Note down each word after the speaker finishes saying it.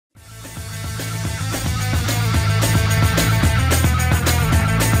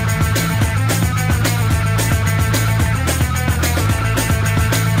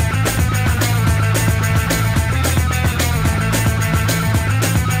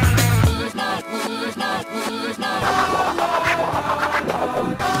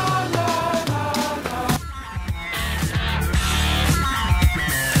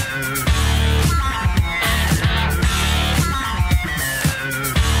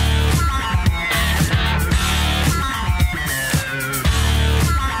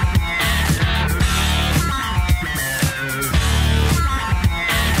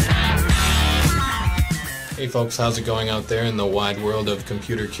folks, how's it going out there in the wide world of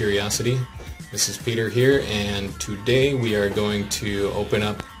computer curiosity? This is Peter here, and today we are going to open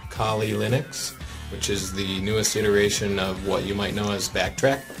up Kali Linux, which is the newest iteration of what you might know as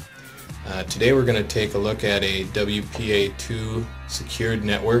Backtrack. Today we're going to take a look at a WPA2 secured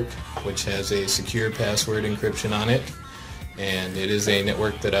network, which has a secure password encryption on it, and it is a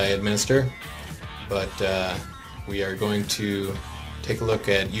network that I administer, but we are going to take a look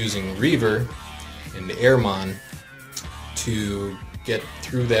at using Reaver and Airmon to get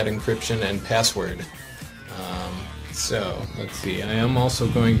through that encryption and password. So let's see, I am also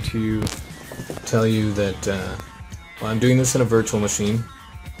going to tell you that I'm doing this in a virtual machine,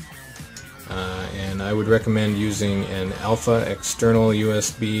 and I would recommend using an alpha external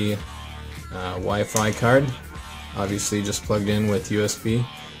USB Wi-Fi card, obviously just plugged in with USB.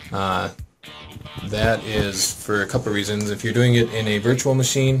 That is for a couple of reasons. If you're doing it in a virtual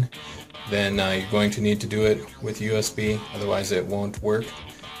machine, then you're going to need to do it with USB, otherwise it won't work.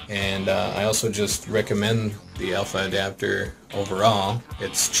 And I also just recommend the alpha adapter overall.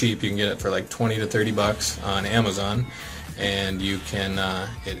 It's cheap, you can get it for like 20 to 30 bucks on Amazon, and you can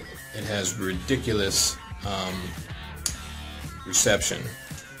it has ridiculous reception.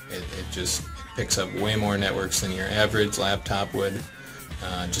 It just picks up way more networks than your average laptop would,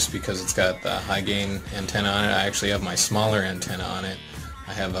 just because it's got the high gain antenna on it. I actually have my smaller antenna on it.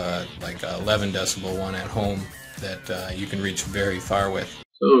 I have a like 11 decibel one at home that you can reach very far with.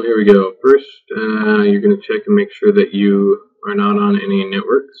 So here we go. First, you're going to check and make sure that you are not on any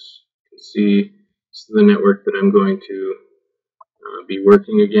networks. You can see this is the network that I'm going to be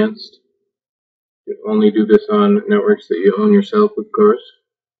working against. You can only do this on networks that you own yourself, of course.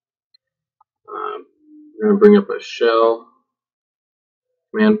 We're going to bring up a shell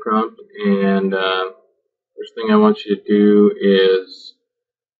command prompt, and first thing I want you to do is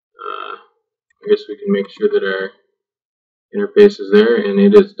I guess we can make sure that our interface is there, and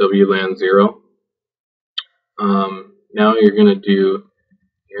it is WLAN 0. Now you're going to do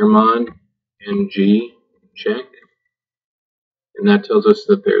Airmon-ng check, and that tells us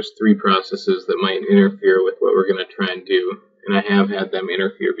that there's 3 processes that might interfere with what we're going to try and do, and I have had them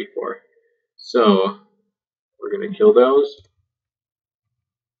interfere before. So we're going to kill those.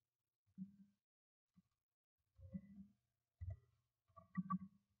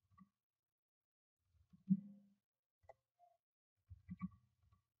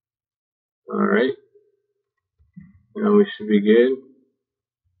 Alright, now we should be good,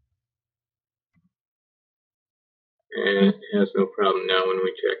 and it has no problem now when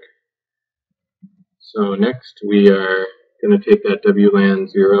we check. So next we are going to take that WLAN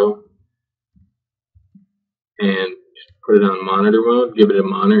 0 and put it on monitor mode, give it a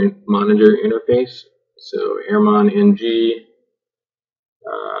monitor interface. So Airmon-ng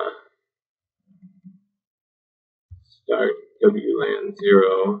start WLAN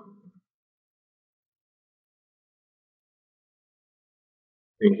 0.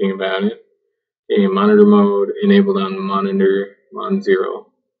 Thinking about it. Okay, monitor mode enabled on monitor mon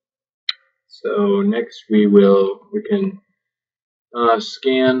 0. So next we can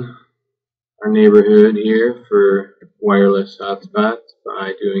scan our neighborhood here for wireless hotspots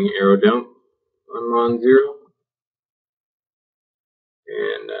by doing arrow dump on mon 0.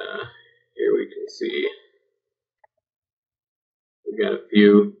 And here we can see we've got a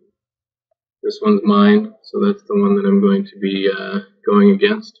few. This one's mine, so that's the one that I'm going to be going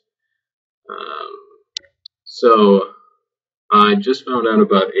against. So I just found out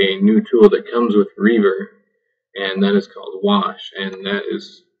about a new tool that comes with Reaver, and that is called Wash, and that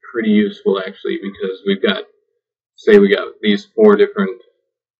is pretty useful actually, because we got these 4 different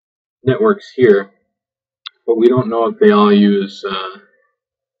networks here, but we don't know if they all use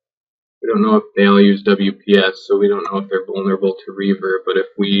WPS, so we don't know if they're vulnerable to Reaver. But if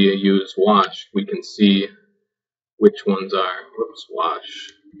we use Wash, we can see which ones are. Whoops,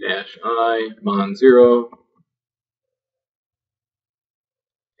 Wash -I mon 0,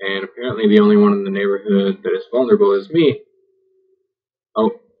 and apparently the only one in the neighborhood that is vulnerable is me.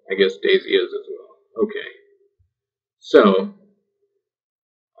 Oh, I guess Daisy is as well. Okay, so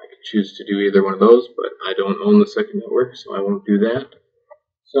I could choose to do either one of those, but I don't own the second network, so I won't do that.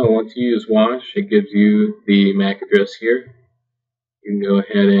 So once you use Wash, it gives you the MAC address here. You can go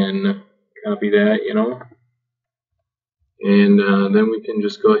ahead and copy that, and then we can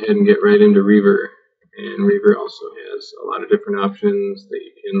just go ahead and get right into Reaver. And Reaver also has a lot of different options that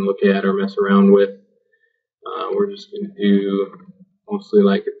you can look at or mess around with. We're just going to do mostly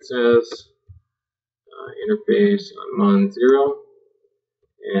like it says, interface on mon 0,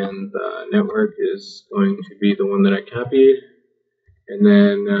 and the network is going to be the one that I copied. And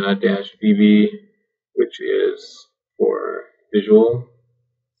then -BB which is for visual,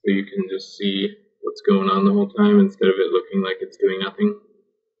 so you can just see what's going on the whole time instead of it looking like it's doing nothing.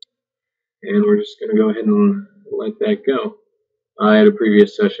 And we're just going to go ahead and let that go. At a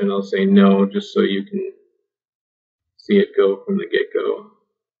previous session I'll say no, just so you can see it go from the get-go.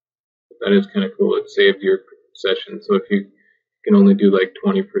 That is kind of cool. It saved your session, so if you can only do like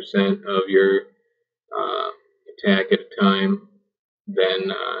 20% of your attack at a time,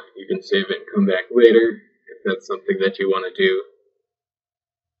 then you can save it and come back later if that's something that you want to do.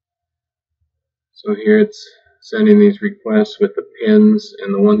 So here it's sending these requests with the pins,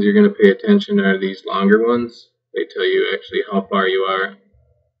 and the ones you're going to pay attention are these longer ones. They tell you actually how far you are.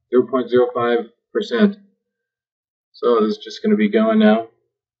 0.05%. So this is just going to be going now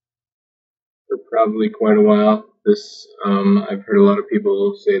for probably quite a while. This, I've heard a lot of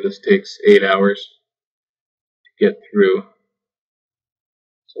people say this takes 8 hours to get through.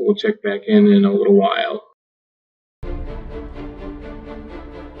 So we'll check back in a little while.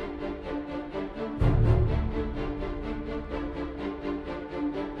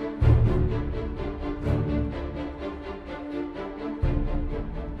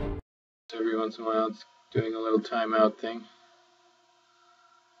 Every once in a while it's doing a little timeout thing,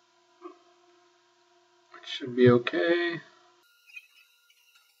 which should be okay.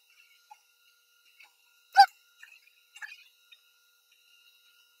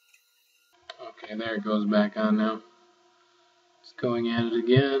 Okay, there it goes back on now. It's going at it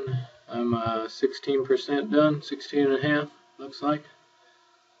again. I'm 16% done, 16.5 looks like.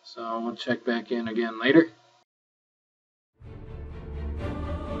 So we'll check back in again later.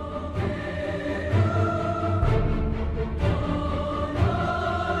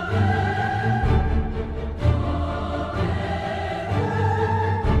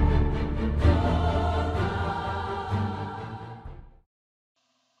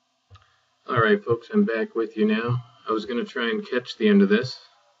 Alright folks, I'm back with you now. I was going to try and catch the end of this,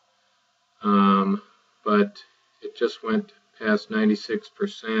 but it just went past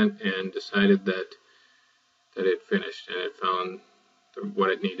 96% and decided that it finished and it found what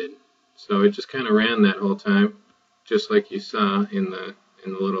it needed. So it just kind of ran that whole time, just like you saw in the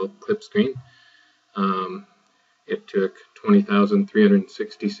little clip screen. It took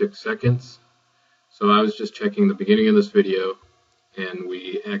 20,366 seconds. So I was just checking the beginning of this video, and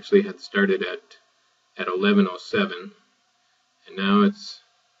we actually had started at 11:07, and now it's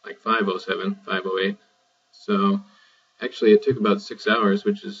like 5:07, 5:08. So actually it took about 6 hours,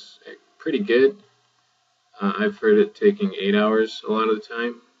 which is pretty good. I've heard it taking 8 hours a lot of the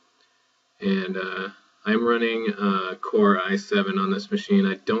time, and I'm running Core i7 on this machine.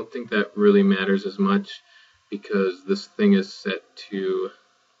 I don't think that really matters as much because this thing is set to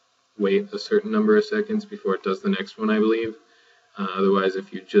wait a certain number of seconds before it does the next one, I believe. Otherwise,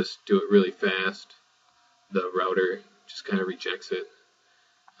 if you just do it really fast, the router just kind of rejects it,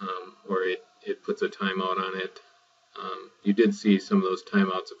 or it puts a timeout on it. You did see some of those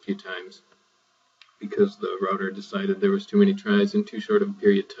timeouts a few times because the router decided there was too many tries in too short of a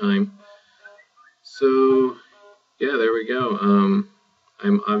period of time. So yeah, there we go.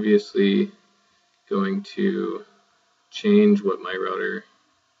 I'm obviously going to change what my router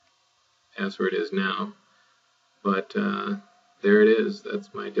password is now, but there it is.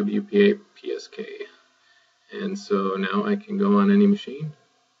 That's my WPA PSK, and so now I can go on any machine.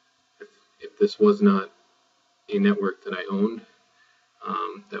 If this was not a network that I owned,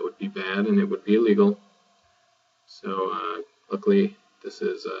 that would be bad and it would be illegal. So luckily this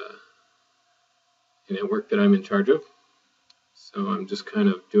is a network that I'm in charge of, so I'm just kind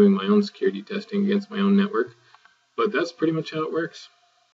of doing my own security testing against my own network, but that's pretty much how it works.